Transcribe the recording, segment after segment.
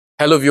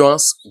Hello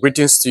viewers,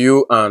 greetings to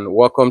you and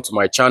welcome to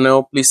my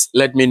channel. Please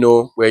let me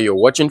know where you're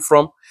watching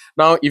from.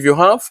 Now, if you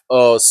have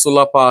a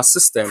solar power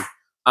system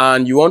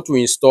and you want to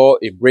install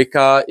a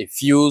breaker, a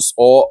fuse,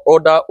 or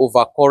other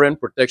overcurrent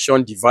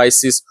protection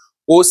devices,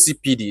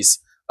 OCPDs,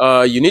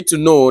 you need to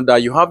know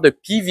that you have the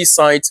PV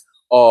side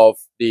of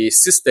the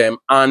system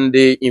and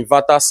the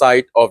inverter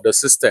side of the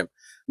system.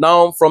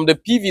 Now, from the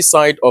PV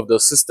side of the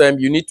system,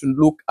 you need to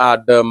look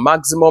at the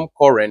maximum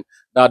current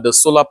that the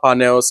solar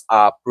panels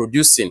are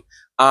producing.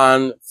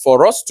 And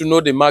for us to know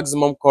the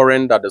maximum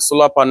current that the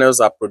solar panels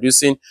are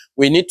producing,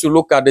 we need to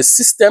look at the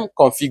system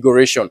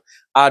configuration.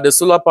 Are the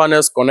solar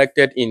panels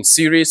connected in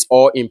series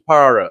or in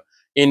parallel?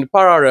 In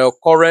parallel,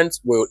 current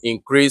will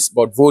increase,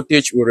 but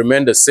voltage will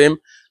remain the same.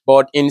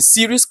 But in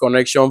series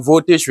connection,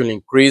 voltage will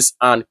increase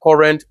and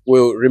current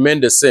will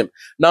remain the same.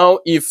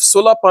 Now, if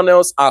solar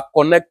panels are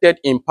connected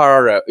in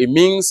parallel, it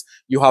means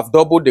you have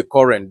doubled the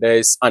current. There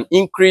is an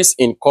increase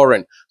in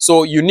current.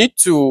 So you need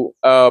to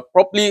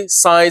properly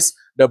size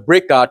the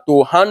breaker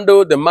to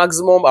handle the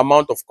maximum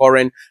amount of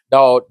current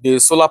that the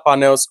solar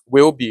panels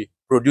will be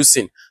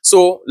producing.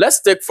 So let's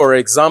take, for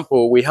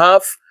example, we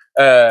have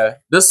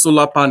the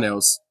solar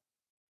panels.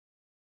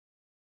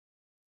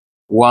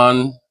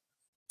 1,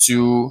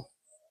 2,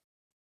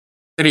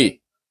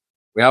 3.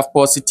 We have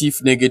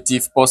positive,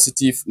 negative,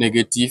 positive,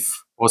 negative,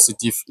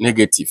 positive,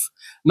 negative.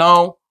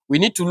 Now, we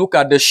need to look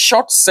at the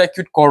short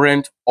circuit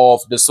current of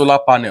the solar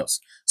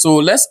panels. So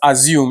let's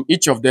assume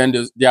each of them,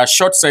 their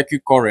short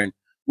circuit current,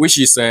 which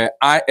is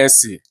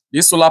ISC.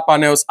 These solar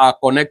panels are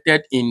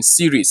connected in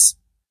series,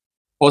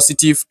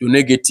 positive to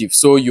negative.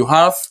 So you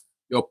have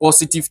your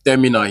positive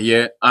terminal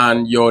here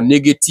and your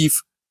negative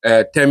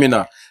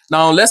terminal.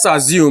 Now let's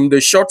assume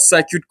the short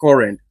circuit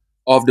current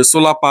of the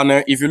solar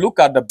panel. If you look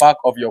at the back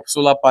of your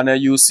solar panel,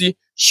 you see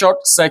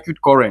short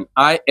circuit current,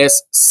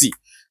 ISC.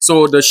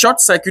 So the short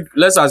circuit,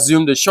 let's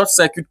assume the short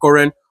circuit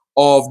current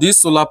of these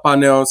solar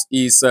panels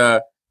is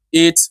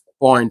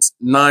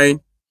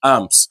 8.9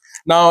 amps.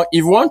 Now,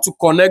 if you want to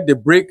connect the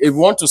break, if you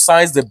want to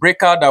size the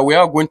breaker that we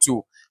are going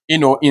to,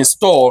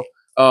 install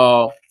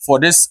for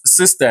this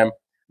system,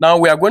 now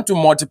we are going to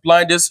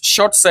multiply this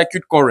short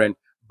circuit current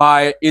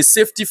by a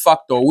safety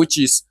factor, which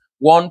is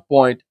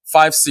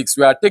 1.56.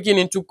 We are taking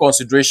into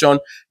consideration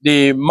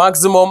the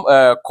maximum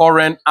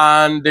current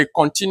and the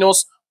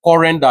continuous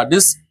current that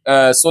these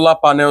solar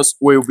panels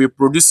will be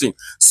producing.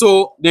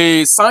 So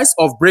the size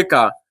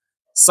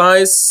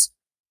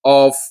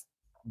of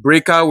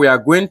breaker we are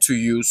going to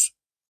use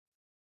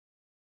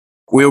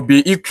will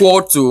be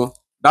equal to,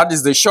 that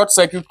is the short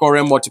circuit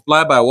current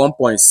multiplied by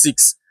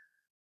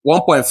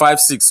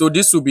 1.56. So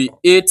this will be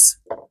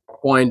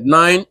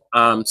 8.9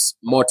 amps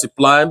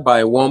multiplied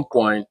by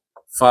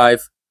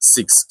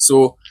 1.56.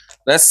 So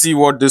let's see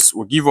what this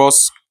will give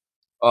us.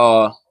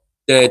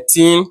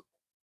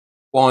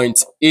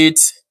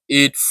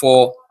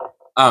 13.884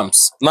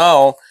 amps.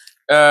 Now,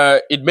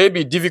 it may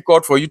be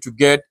difficult for you to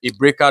get a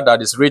breaker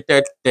that is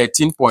rated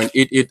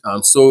 13.88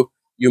 amps. So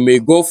you may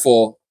go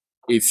for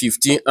a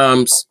 15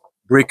 amps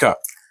breaker.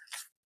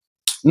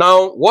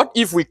 Now, what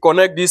if we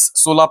connect these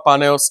solar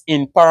panels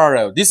in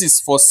parallel? This is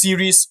for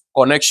series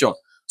connection.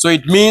 So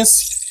it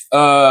means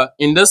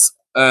in this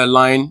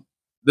line,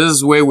 this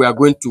is where we are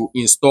going to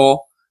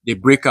install the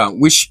breaker,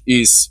 which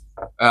is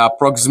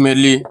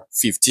approximately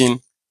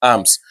 15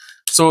 amps.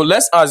 So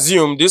let's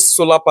assume these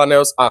solar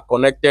panels are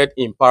connected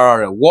in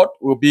parallel. What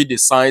will be the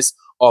size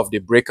of the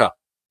breaker?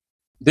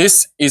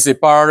 This is a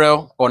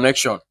parallel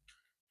connection.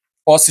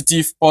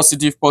 Positive,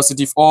 positive,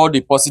 positive. All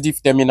the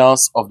positive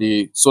terminals of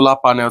the solar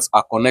panels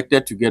are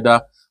connected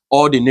together.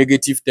 All the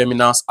negative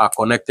terminals are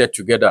connected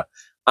together.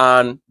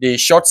 And the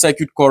short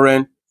circuit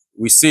current,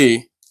 we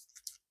say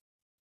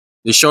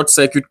the short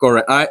circuit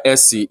current,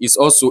 ISC, is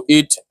also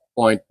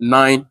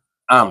 8.9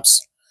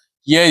 amps.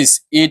 Here is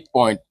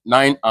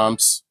 8.9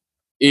 amps,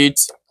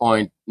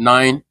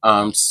 8.9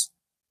 amps,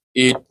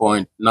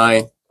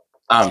 8.9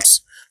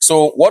 amps.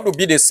 So what will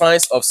be the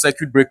size of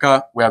circuit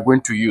breaker we are going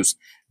to use?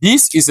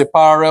 This is a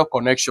parallel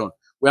connection.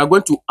 We are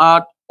going to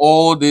add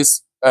all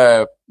this,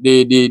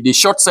 the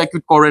short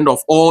circuit current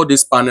of all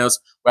these panels.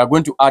 We are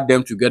going to add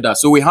them together.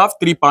 So we have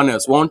 3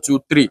 panels, 1,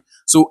 2, 3.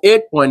 So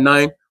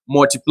 8.9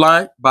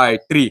 multiplied by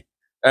 3.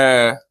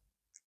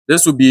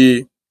 This will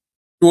be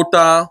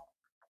total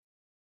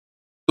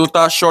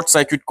short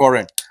circuit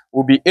current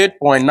will be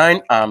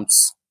 8.9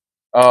 amps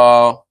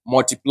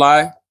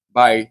multiplied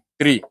by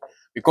 3,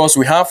 because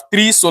we have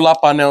 3 solar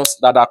panels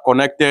that are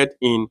connected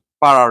in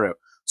parallel.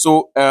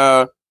 So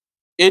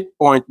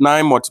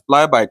 8.9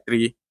 multiplied by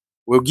 3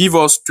 will give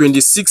us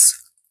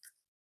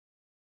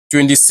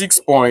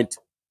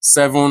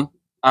 26.7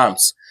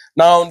 amps.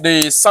 Now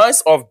the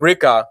size of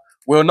breaker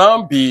will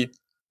now be,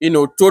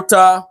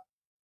 total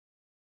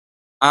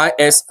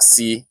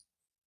ISC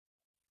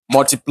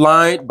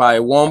multiplied by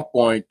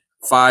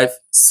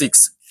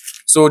 1.56.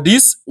 So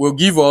this will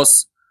give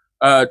us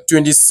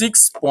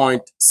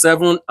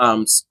 26.7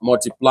 amps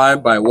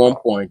multiplied by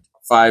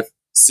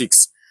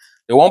 1.56.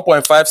 The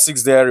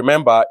 1.56 there,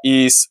 remember,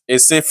 is a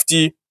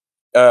safety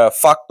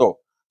factor.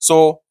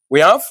 So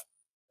we have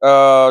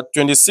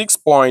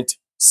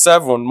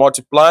 26.7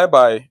 multiplied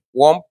by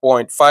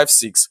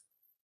 1.56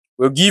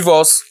 will give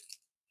us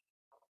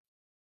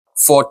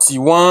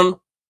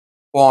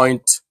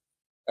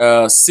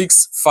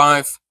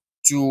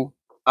 41.652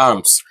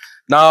 amps.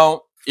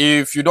 Now,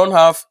 if you don't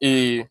have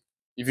a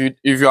if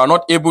you are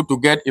not able to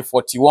get a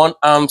 41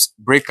 amps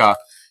breaker,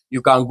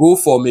 you can go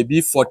for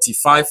maybe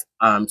 45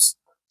 amps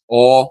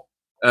or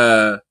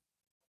uh,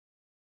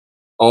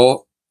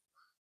 or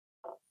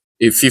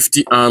a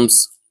 50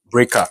 amps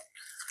breaker.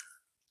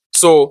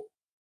 So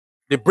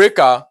the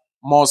breaker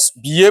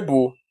must be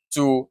able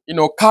to,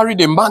 carry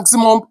the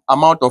maximum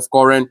amount of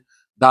current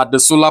that the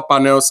solar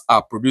panels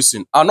are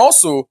producing. And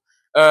also,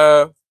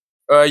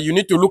 you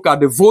need to look at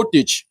the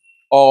voltage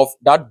of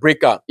that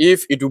breaker,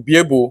 if it will be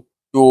able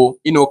to,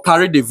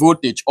 carry the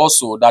voltage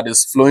also that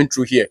is flowing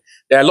through here.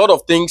 There are a lot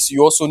of things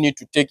you also need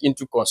to take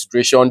into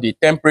consideration: the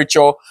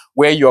temperature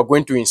where you are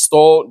going to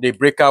install the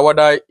breaker,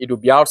 whether it will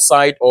be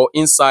outside or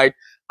inside,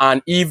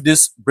 and if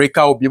this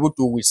breaker will be able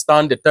to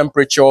withstand the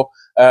temperature.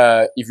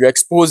 If you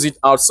expose it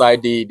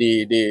outside,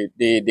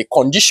 the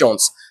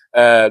conditions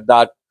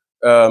that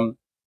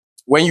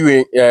when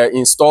you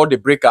install the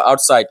breaker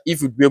outside,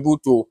 if you'd be able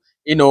to,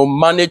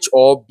 manage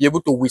or be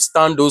able to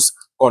withstand those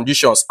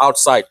conditions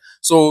outside.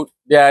 So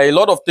there are a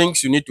lot of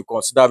things you need to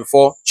consider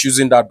before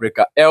choosing that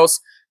breaker, else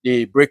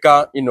the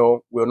breaker,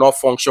 will not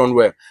function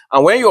well.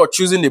 And when you're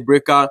choosing the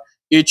breaker,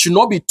 it should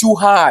not be too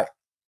high.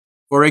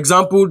 For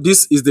example,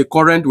 this is the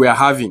current we are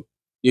having,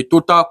 the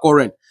total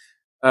current,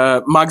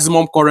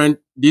 maximum current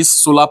these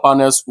solar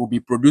panels will be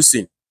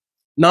producing.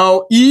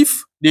 Now,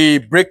 if the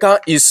breaker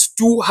is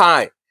too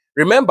high,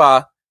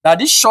 remember that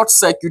this short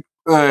circuit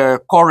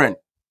current,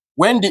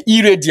 when the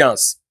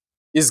irradiance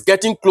is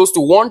getting close to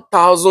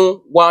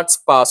 1000 watts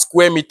per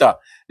square meter,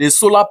 the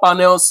solar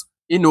panels,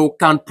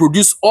 can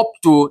produce up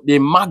to the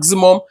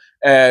maximum,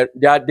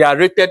 their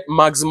rated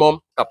maximum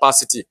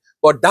capacity.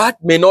 But that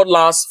may not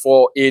last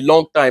for a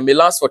long time. May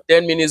last for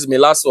 10 minutes, may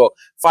last for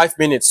 5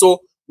 minutes. So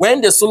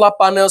when the solar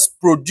panels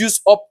produce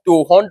up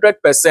to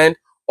 100%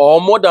 or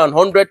more than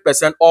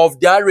 100% of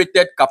their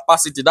rated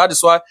capacity, that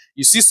is why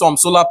you see some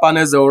solar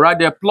panels, they will write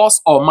there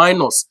plus or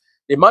minus.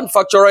 The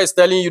manufacturer is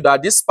telling you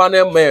that this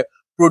panel may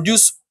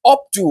produce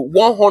up to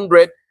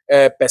 100%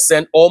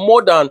 or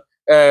more than,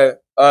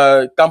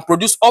 can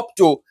produce up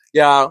to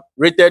their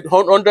rated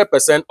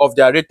 100% of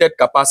their rated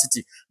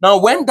capacity.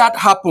 Now, when that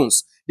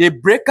happens, the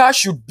breaker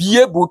should be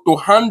able to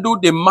handle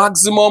the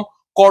maximum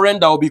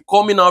current that will be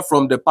coming out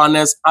from the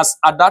panels as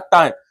at that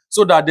time,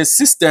 so that the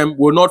system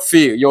will not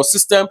fail. Your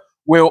system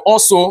will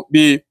also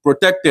be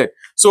protected.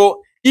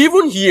 So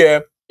even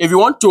here, if you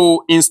want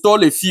to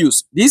install a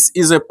fuse, this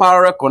is a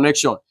parallel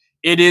connection.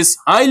 It is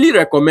highly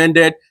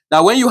recommended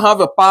that when you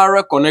have a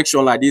parallel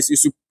connection like this,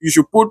 you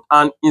should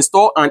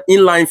install an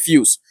inline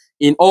fuse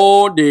in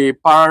all the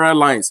parallel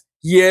lines.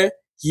 Here,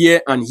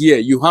 here, and here,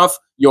 you have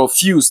your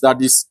fuse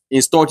that is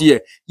installed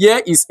here.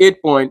 Here is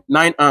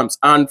 8.9 amps,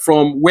 and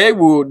from where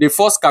the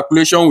first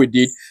calculation we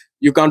did,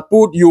 you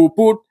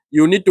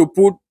need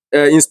to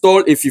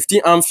install a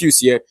 15 amp fuse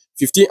here,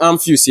 15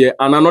 amp fuse here,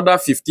 and another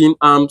 15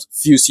 amp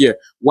fuse here.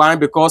 Why?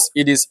 Because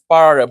it is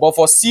parallel. But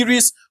for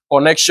series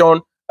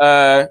connection,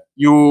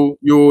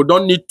 you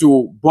don't need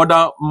to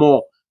bother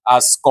more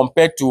as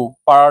compared to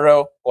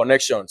parallel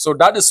connection. So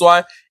that is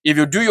why if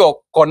you do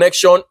your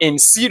connection in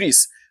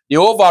series, the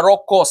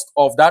overall cost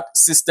of that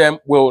system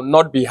will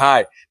not be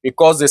high,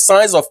 because the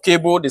size of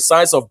cable, the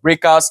size of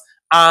breakers,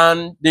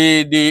 and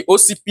the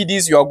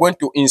OCPDs you are going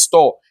to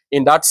install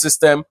in that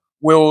system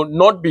will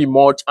not be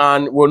much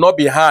and will not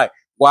be high.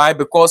 Why?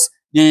 Because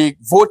the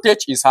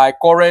voltage is high,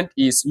 current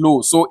is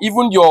low. So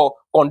even your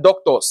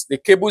conductors, the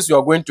cables you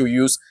are going to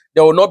use,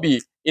 they will not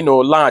be,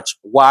 large.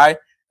 Why?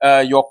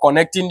 You're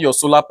connecting your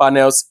solar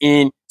panels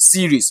in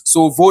series.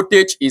 So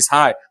voltage is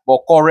high,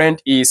 but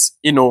current is,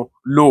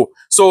 low.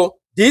 So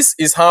this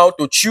is how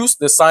to choose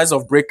the size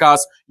of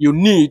breakers you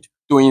need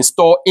to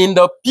install in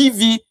the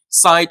PV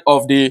side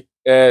of the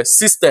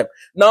system.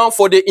 Now,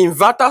 for the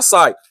inverter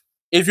side,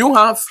 if you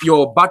have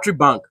your battery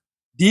bank,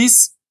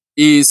 this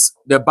is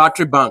the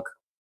battery bank,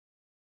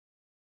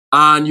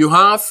 and you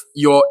have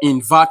your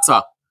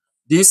inverter.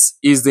 This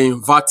is the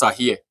inverter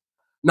here.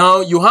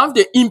 Now, you have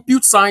the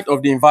input side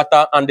of the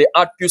inverter and the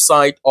output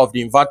side of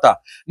the inverter.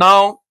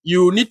 Now,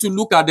 you need to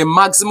look at the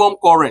maximum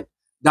current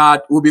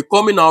that will be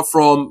coming out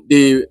from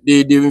the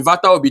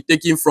inverter will be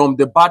taking from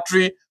the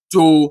battery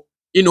to,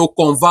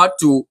 convert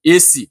to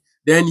AC.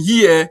 Then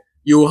here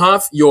you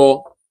have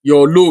your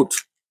load.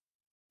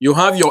 You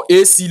have your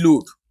AC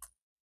load,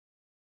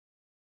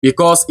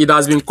 because it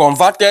has been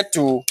converted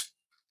to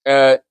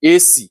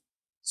AC.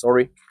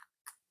 Sorry.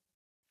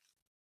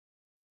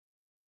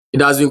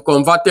 It has been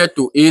converted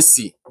to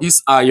AC.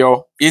 These are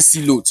your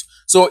AC loads.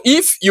 So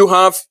if you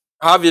have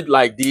it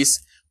like this,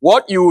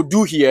 what you will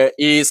do here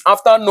is,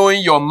 after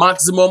knowing your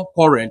maximum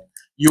current,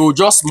 you will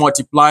just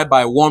multiply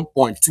by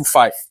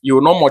 1.25. You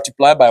will not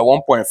multiply by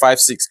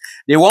 1.56.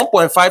 The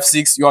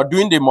 1.56, you are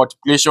doing the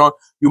multiplication.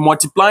 You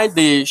multiply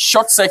the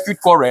short circuit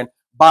current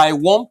by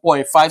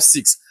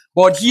 1.56.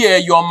 But here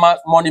you're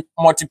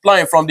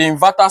multiplying from the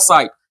inverter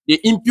side, the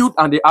input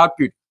and the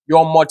output.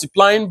 You're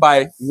multiplying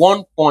by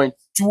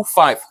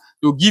 1.25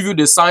 to give you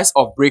the size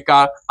of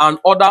breaker and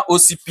other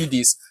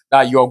OCPDs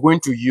that you're going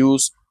to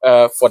use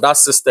for that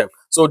system.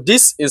 So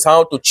this is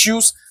how to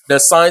choose the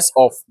size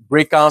of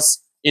breakers,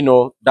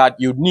 that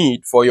you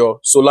need for your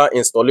solar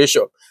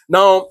installation.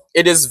 Now,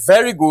 it is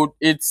very good.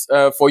 It's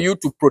for you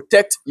to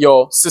protect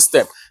your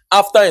system.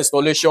 After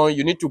installation,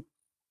 you need to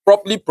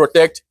properly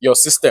protect your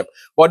system.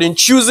 But in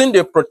choosing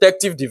the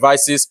protective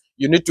devices,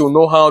 you need to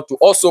know how to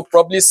also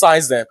properly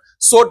size them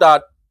so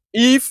that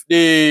if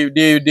the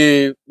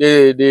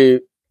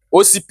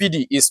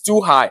OCPD is too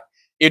high,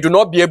 it will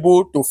not be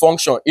able to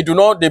function.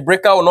 The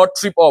breaker will not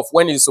trip off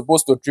when it's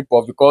supposed to trip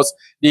off, because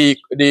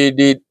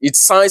its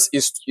size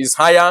is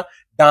higher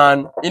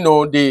than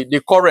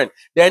the current.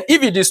 Then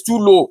if it is too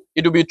low,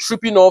 it will be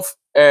tripping off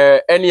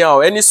anyhow.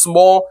 Any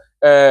small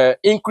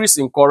increase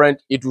in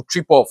current, it will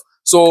trip off.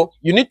 So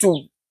you need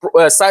to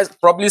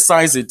properly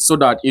size it so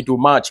that it will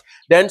match.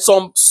 Then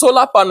some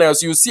solar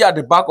panels, you see at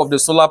the back of the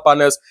solar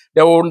panels,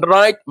 they will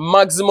write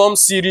maximum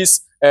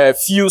series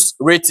fuse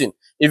rating.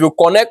 If you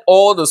connect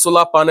all the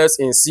solar panels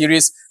in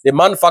series, the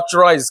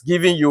manufacturer is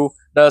giving you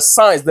the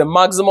size, the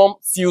maximum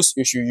fuse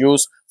you should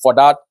use for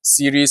that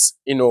series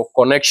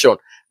connection.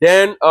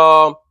 Then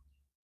for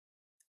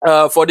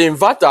the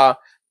inverter,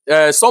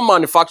 some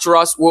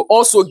manufacturers will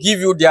also give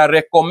you their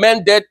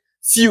recommended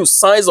fuse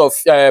size of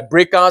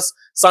breakers,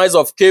 size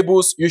of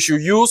cables you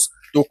should use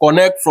to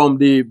connect from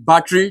the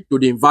battery to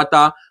the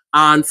inverter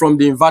and from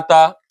the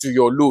inverter to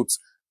your loads.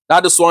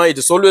 That is why it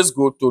is always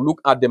good to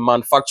look at the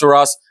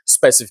manufacturer's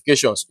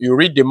specifications. You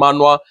read the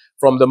manual.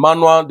 From the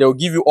manual, they'll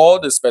give you all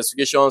the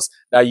specifications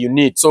that you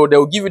need. So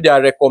they'll give you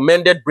their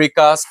recommended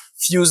breakers,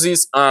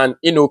 fuses, and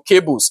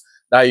cables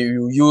that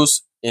you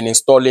use in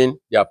installing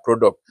their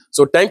product.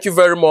 So thank you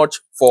very much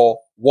for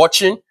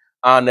watching,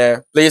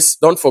 and please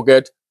don't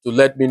forget to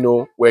let me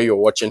know where you're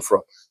watching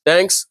from.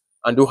 Thanks,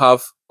 and do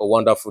have a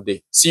wonderful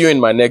day. See you in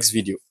my next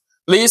video.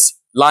 Please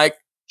like,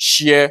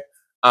 share,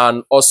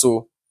 and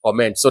also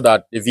comment so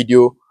that the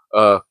video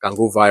can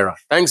go viral.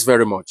 Thanks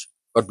very much.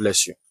 God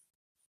bless you.